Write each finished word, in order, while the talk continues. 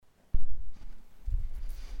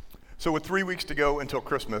So with 3 weeks to go until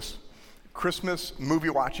Christmas, Christmas movie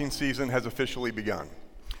watching season has officially begun.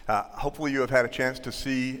 Hopefully you have had a chance to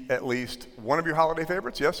see at least one of your holiday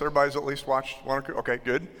favorites. Yes, everybody's at least watched one or two. Okay,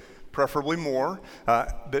 good. Preferably more.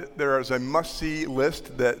 There is a must-see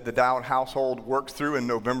list that the Dowd household works through in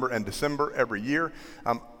November and December every year.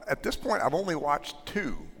 At this point, I've only watched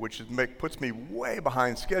two, which puts me way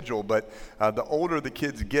behind schedule, but the older the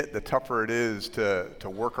kids get, the tougher it is to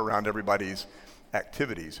work around everybody's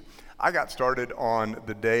activities. I got started on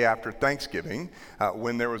the day after Thanksgiving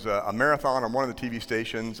when there was a marathon on one of the TV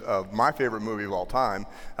stations of my favorite movie of all time,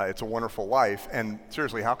 It's a Wonderful Life. And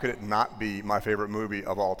seriously, how could it not be my favorite movie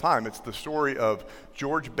of all time? It's the story of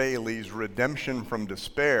George Bailey's redemption from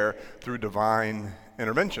despair through divine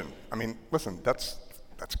intervention. I mean, listen,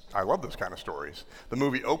 I love those kind of stories. The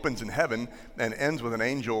movie opens in heaven and ends with an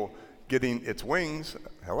angel getting its wings.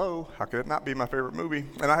 Hello, how could it not be my favorite movie?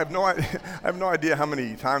 And I have no idea how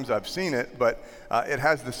many times I've seen it, but it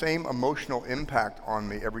has the same emotional impact on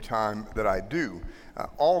me every time that I do.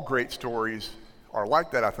 All great stories are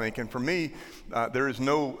like that, I think, and for me, there is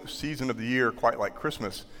no season of the year quite like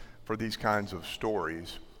Christmas for these kinds of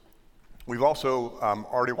stories. We've also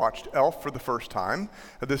already watched Elf for the first time.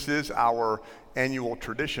 This is our annual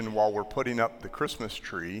tradition while we're putting up the Christmas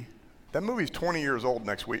tree. That movie's 20 years old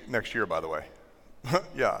next year, by the way.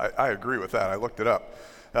 Yeah, I agree with that. I looked it up.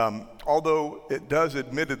 Although it does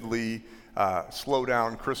admittedly slow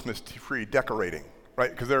down Christmas tree decorating,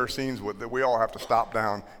 right? Because there are scenes that we all have to stop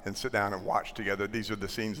down and sit down and watch together. These are the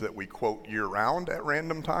scenes that we quote year-round at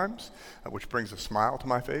random times, which brings a smile to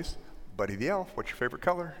my face. Buddy the Elf, what's your favorite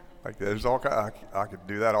color? Like, there's I could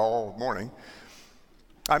do that all morning.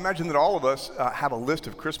 I imagine that all of us have a list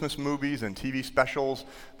of Christmas movies and TV specials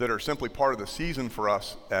that are simply part of the season for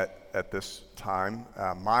us at this time.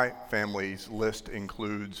 My family's list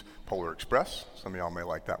includes Polar Express. Some of y'all may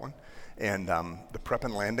like that one. And the Prep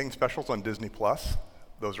and Landing specials on Disney+.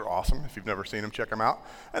 Those are awesome. If you've never seen them, check them out.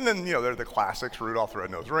 And then, they're the classics, Rudolph the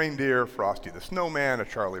Red-Nosed Reindeer, Frosty the Snowman, A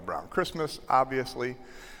Charlie Brown Christmas, obviously.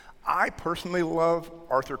 I personally love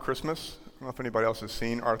Arthur Christmas. I don't know if anybody else has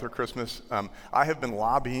seen Arthur Christmas. I have been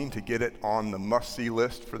lobbying to get it on the must-see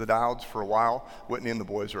list for the Dowds for a while. Whitney and the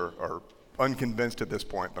boys are unconvinced at this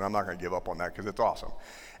point, but I'm not going to give up on that because it's awesome.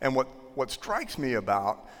 And what strikes me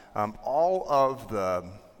about all of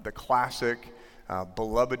the classic,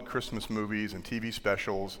 beloved Christmas movies and TV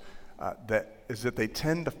specials is that they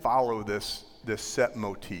tend to follow this set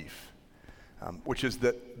motif, which is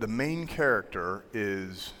that the main character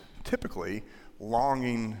is typically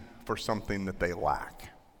longing for something that they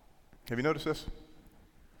lack. Have you noticed this?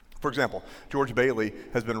 For example, George Bailey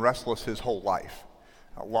has been restless his whole life,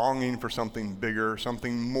 longing for something bigger,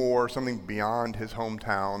 something more, something beyond his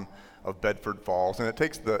hometown of Bedford Falls. And it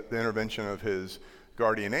takes the intervention of his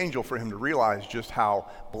guardian angel for him to realize just how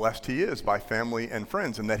blessed he is by family and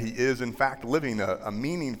friends, and that he is, in fact, living a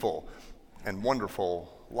meaningful and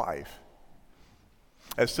wonderful life.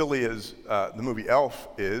 As silly as the movie Elf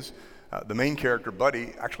is, the main character,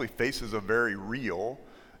 Buddy, actually faces a very real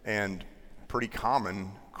and pretty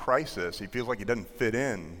common crisis. He feels like he doesn't fit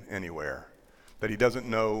in anywhere, that he doesn't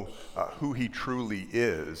know who he truly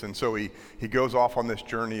is. And so he goes off on this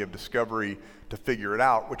journey of discovery to figure it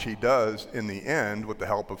out, which he does in the end with the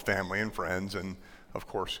help of family and friends and, of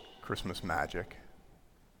course, Christmas magic.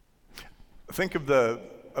 Think of the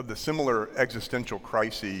similar existential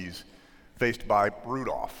crises faced by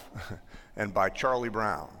Rudolph and by Charlie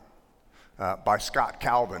Brown, by Scott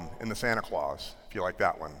Calvin in The Santa Claus, if you like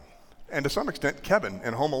that one, and to some extent Kevin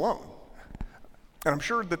in Home Alone. And I'm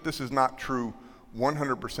sure that this is not true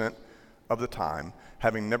 100% of the time,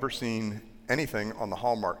 having never seen anything on the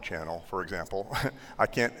Hallmark Channel, for example. I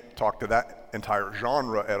can't talk to that entire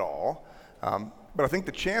genre at all, but I think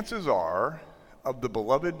the chances are of the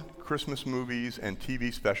beloved Christmas movies and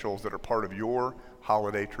TV specials that are part of your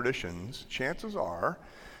holiday traditions, chances are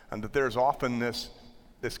that there's often this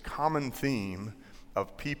common theme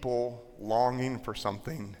of people longing for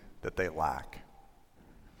something that they lack.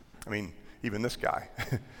 I mean, even this guy.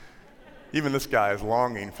 Even this guy is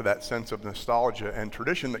longing for that sense of nostalgia and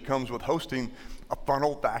tradition that comes with hosting a fun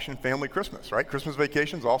old-fashioned family Christmas, right? Christmas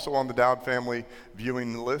Vacation's also on the Dowd family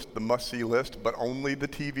viewing list, the must-see list, but only the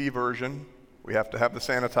TV version. We have to have the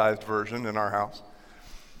sanitized version in our house.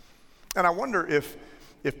 And I wonder if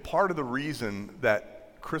part of the reason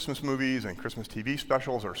that Christmas movies and Christmas TV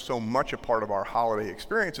specials are so much a part of our holiday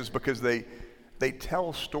experience is because they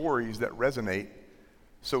tell stories that resonate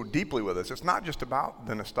so deeply with us. It's not just about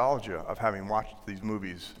the nostalgia of having watched these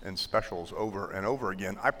movies and specials over and over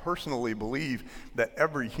again. I personally believe that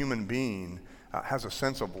every human being has a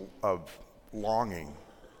sense of longing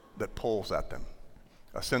that pulls at them,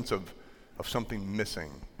 a sense of something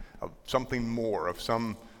missing, of something more, of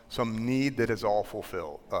some need that is all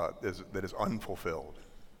fulfilled, that is unfulfilled.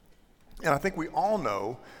 And I think we all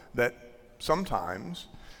know that sometimes,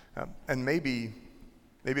 and maybe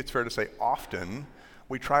it's fair to say often,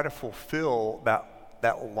 we try to fulfill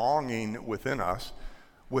that longing within us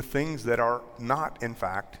with things that are not, in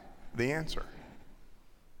fact, the answer.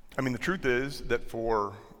 I mean, the truth is that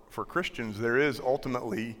for Christians, there is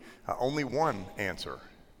ultimately only one answer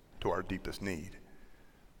to our deepest need.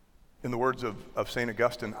 In the words of St.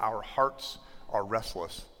 Augustine, our hearts are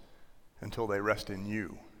restless until they rest in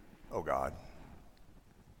you, O God.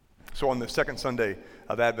 So on the second Sunday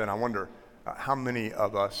of Advent, I wonder how many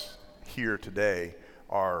of us here today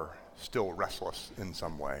are still restless in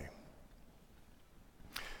some way.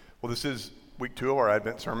 Well, this is week 2 of our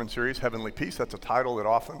Advent sermon series, Heavenly Peace. That's a title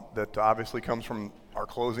that obviously comes from our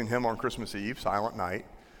closing hymn on Christmas Eve, Silent Night.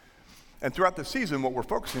 And throughout the season, what we're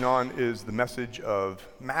focusing on is the message of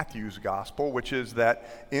Matthew's gospel, which is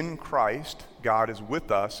that in Christ, God is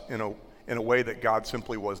with us in a way that God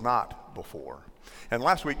simply was not before. And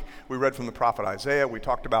last week, we read from the prophet Isaiah. We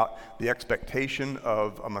talked about the expectation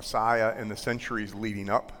of a Messiah in the centuries leading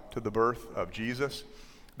up to the birth of Jesus.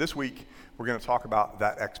 This week, we're going to talk about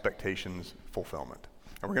that expectation's fulfillment.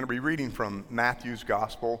 And we're going to be reading from Matthew's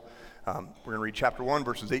gospel. We're going to read chapter 1,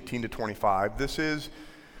 verses 18 to 25. This is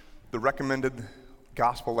the recommended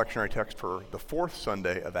gospel lectionary text for the 4th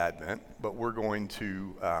Sunday of Advent, but we're going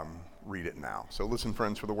to read it now. So listen,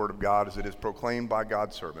 friends, for the word of God as it is proclaimed by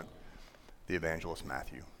God's servant, the evangelist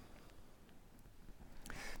Matthew.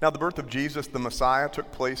 Now the birth of Jesus, the Messiah,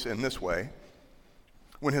 took place in this way.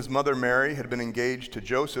 When his mother Mary had been engaged to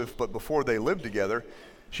Joseph, but before they lived together,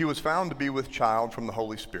 she was found to be with child from the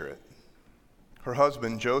Holy Spirit. Her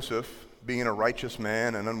husband, Joseph, being a righteous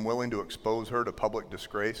man and unwilling to expose her to public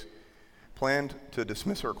disgrace, planned to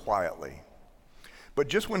dismiss her quietly. But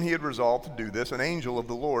just when he had resolved to do this, an angel of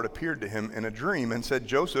the Lord appeared to him in a dream and said,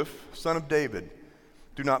 "Joseph, son of David,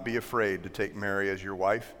 do not be afraid to take Mary as your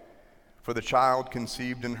wife, for the child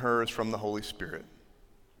conceived in her is from the Holy Spirit.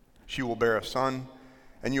 She will bear a son,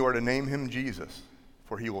 and you are to name him Jesus,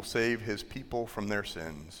 for he will save his people from their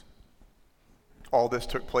sins." All this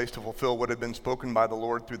took place to fulfill what had been spoken by the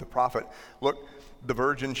Lord through the prophet. "Look, the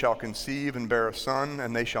virgin shall conceive and bear a son,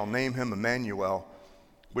 and they shall name him Emmanuel,"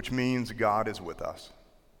 which means God is with us.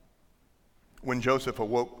 When Joseph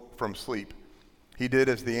awoke from sleep, he did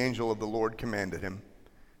as the angel of the Lord commanded him.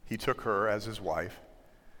 He took her as his wife,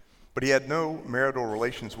 but he had no marital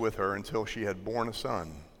relations with her until she had borne a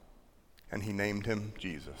son, and he named him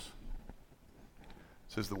Jesus.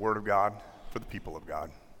 This is the word of God for the people of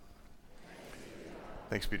God.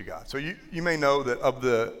 Thanks be to God. So you may know that of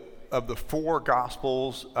the 4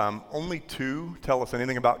 Gospels, only 2 tell us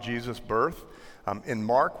anything about Jesus' birth. In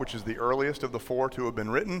Mark, which is the earliest of the 4 to have been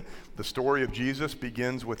written, the story of Jesus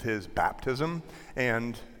begins with his baptism.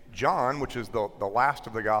 And John, which is the last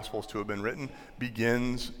of the Gospels to have been written,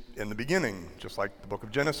 begins in the beginning, just like the book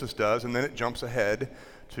of Genesis does, and then it jumps ahead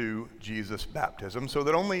to Jesus' baptism, so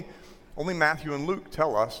that only Matthew and Luke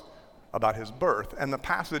tell us about his birth. And the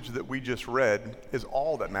passage that we just read is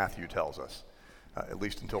all that Matthew tells us, at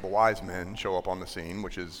least until the wise men show up on the scene,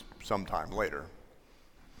 which is sometime later.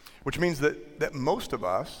 Which means that most of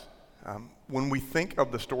us, when we think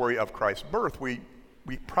of the story of Christ's birth, we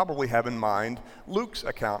probably have in mind Luke's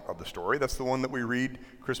account of the story. That's the one that we read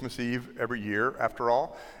Christmas Eve every year, after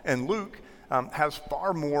all. And Luke has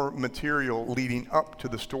far more material leading up to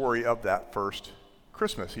the story of that first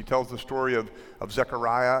Christmas. He tells the story of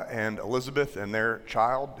Zechariah and Elizabeth and their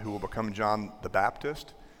child, who will become John the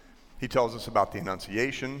Baptist. He tells us about the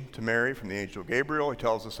Annunciation to Mary from the angel Gabriel. He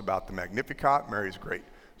tells us about the Magnificat, Mary's great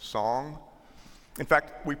song. In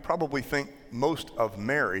fact, we probably think most of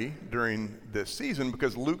Mary during this season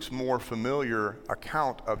because Luke's more familiar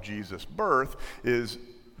account of Jesus' birth is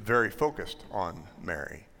very focused on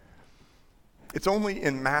Mary. It's only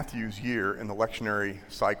in Matthew's year in the lectionary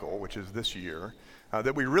cycle, which is this year,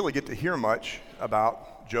 that we really get to hear much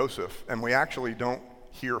about Joseph, and we actually don't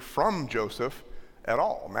hear from Joseph at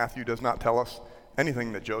all. Matthew does not tell us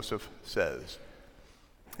anything that Joseph says.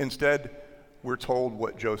 Instead, we're told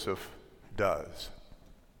what Joseph does,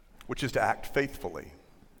 which is to act faithfully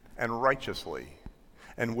and righteously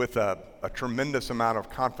and with a tremendous amount of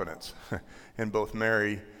confidence in both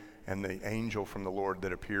Mary and the angel from the Lord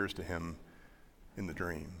that appears to him in the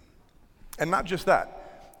dream. And not just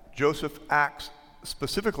that, Joseph acts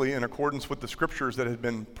specifically in accordance with the scriptures that had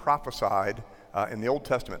been prophesied in the Old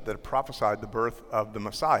Testament that prophesied the birth of the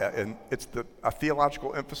Messiah. And it's a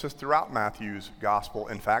theological emphasis throughout Matthew's gospel,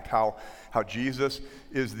 in fact, how Jesus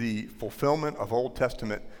is the fulfillment of Old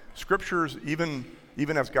Testament scriptures, even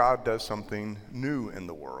as God does something new in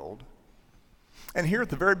the world. And here at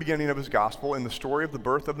the very beginning of his gospel, in the story of the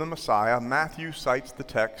birth of the Messiah, Matthew cites the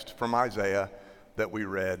text from Isaiah that we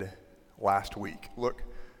read last week. Look,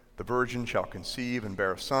 the virgin shall conceive and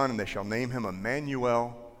bear a son, and they shall name him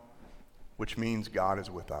Emmanuel, which means God is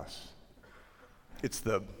with us. It's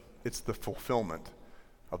the fulfillment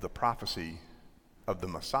of the prophecy of the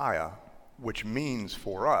Messiah, which means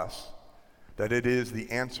for us that it is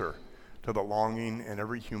the answer to the longing in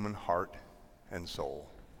every human heart and soul.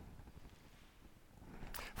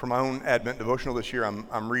 For my own Advent devotional this year,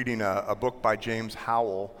 I'm reading a book by James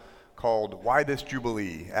Howell called Why This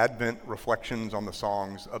Jubilee? Advent Reflections on the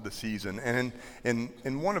Songs of the Season. And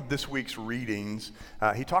in one of this week's readings,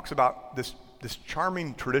 he talks about this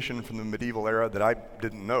charming tradition from the medieval era that I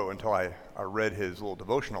didn't know until I read his little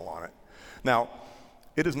devotional on it. Now,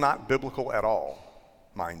 it is not biblical at all,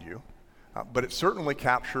 mind you, but it certainly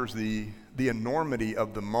captures the enormity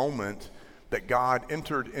of the moment that God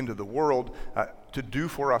entered into the world to do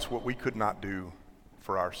for us what we could not do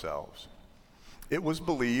for ourselves. It was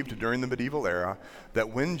believed during the medieval era that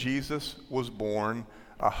when Jesus was born,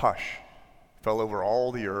 a hush fell over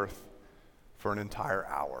all the earth for an entire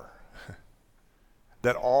hour.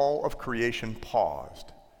 That all of creation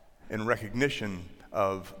paused in recognition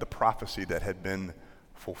of the prophecy that had been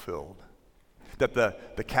fulfilled. That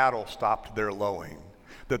the cattle stopped their lowing.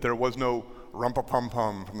 That there was no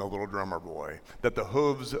rumpa-pum-pum from the little drummer boy. That the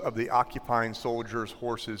hooves of the occupying soldiers'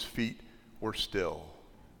 horses' feet were still.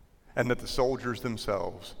 And that the soldiers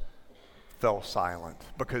themselves fell silent,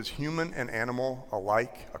 because human and animal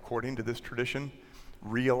alike, according to this tradition,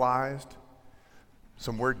 realized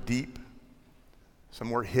somewhere deep,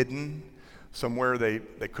 somewhere hidden, somewhere they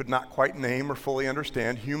could not quite name or fully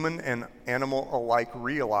understand, human and animal alike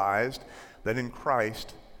realized that in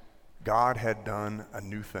Christ, God had done a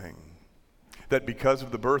new thing. That because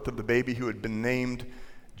of the birth of the baby who had been named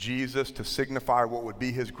Jesus to signify what would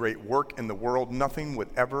be his great work in the world, nothing would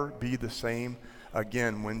ever be the same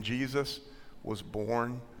again. When Jesus was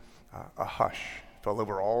born, a hush fell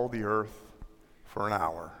over all the earth for an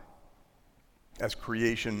hour as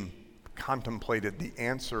creation contemplated the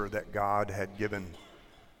answer that God had given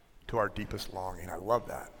to our deepest longing. I love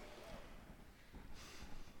that.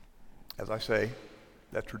 As I say,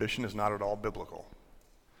 that tradition is not at all biblical,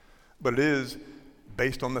 but it is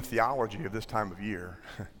based on the theology of this time of year.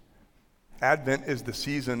 Advent is the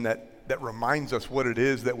season that reminds us what it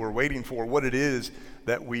is that we're waiting for, what it is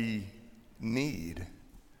that we need.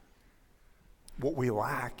 What we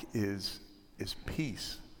lack is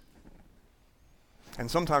peace. And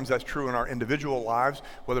sometimes that's true in our individual lives,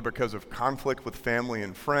 whether because of conflict with family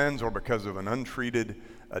and friends, or because of an untreated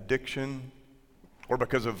addiction, or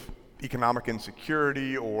because of economic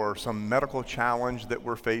insecurity, or some medical challenge that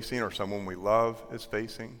we're facing, or someone we love is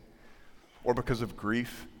facing, or because of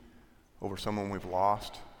grief over someone we've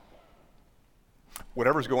lost.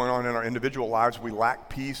 Whatever's going on in our individual lives, we lack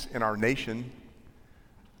peace in our nation.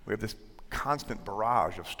 We have this constant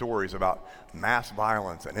barrage of stories about mass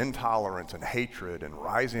violence and intolerance and hatred and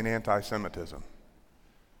rising anti-Semitism.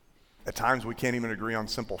 At times we can't even agree on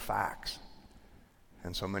simple facts.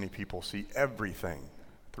 And so many people see everything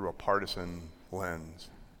through a partisan lens.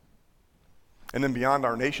 And then beyond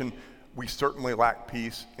our nation, we certainly lack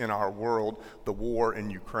peace in our world. The war in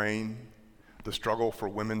Ukraine, the struggle for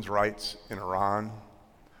women's rights in Iran,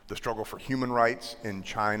 the struggle for human rights in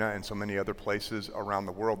China and so many other places around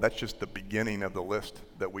the world. That's just the beginning of the list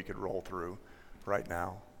that we could roll through right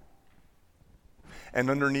now. And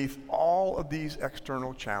underneath all of these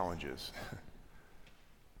external challenges,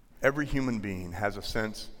 every human being has a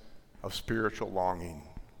sense of spiritual longing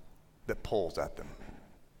that pulls at them,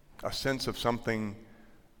 a sense of something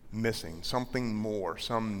missing, something more,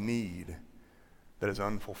 some need that is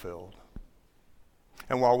unfulfilled.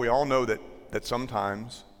 And while we all know that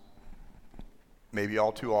sometimes, maybe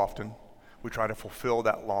all too often, we try to fulfill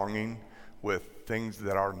that longing with things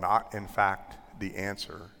that are not, in fact, the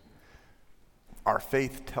answer, our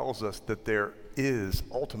faith tells us that there is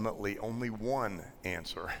ultimately only one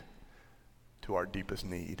answer to our deepest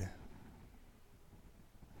need.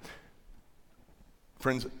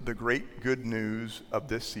 Friends, the great good news of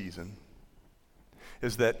this season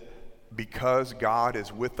is that because God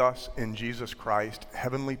is with us in Jesus Christ,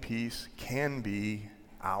 heavenly peace can be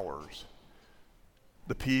ours.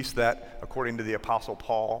 The peace that, according to the Apostle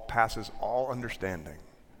Paul, passes all understanding.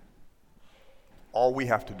 All we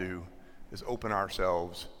have to do is open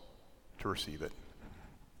ourselves to receive it.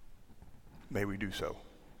 May we do so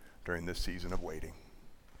during this season of waiting.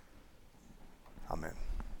 Amen.